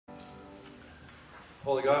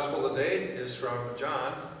Holy Gospel today is from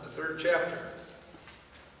John, the 3rd chapter.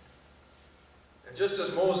 And just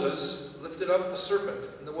as Moses lifted up the serpent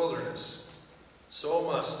in the wilderness, so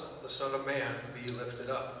must the Son of Man be lifted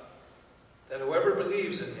up, that whoever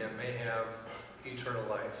believes in him may have eternal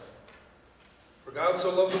life. For God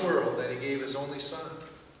so loved the world that he gave his only Son,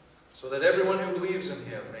 so that everyone who believes in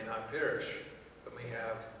him may not perish, but may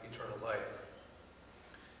have eternal life.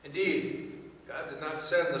 Indeed, God did not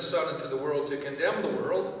send the Son into the world to condemn the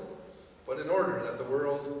world, but in order that the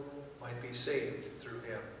world might be saved through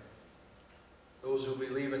him. Those who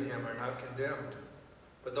believe in him are not condemned,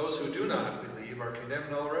 but those who do not believe are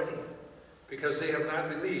condemned already, because they have not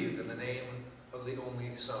believed in the name of the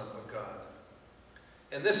only Son of God.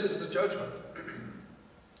 And this is the judgment,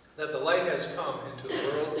 that the light has come into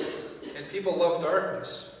the world, and people love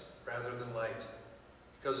darkness rather than light,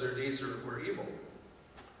 because their deeds were evil.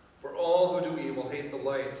 For all who do evil hate the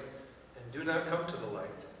light, and do not come to the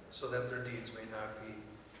light, so that their deeds may not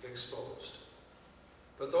be exposed.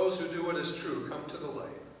 But those who do what is true come to the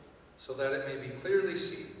light, so that it may be clearly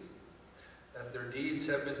seen that their deeds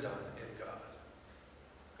have been done in God.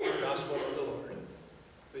 The Gospel of the Lord.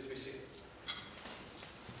 Please be seated.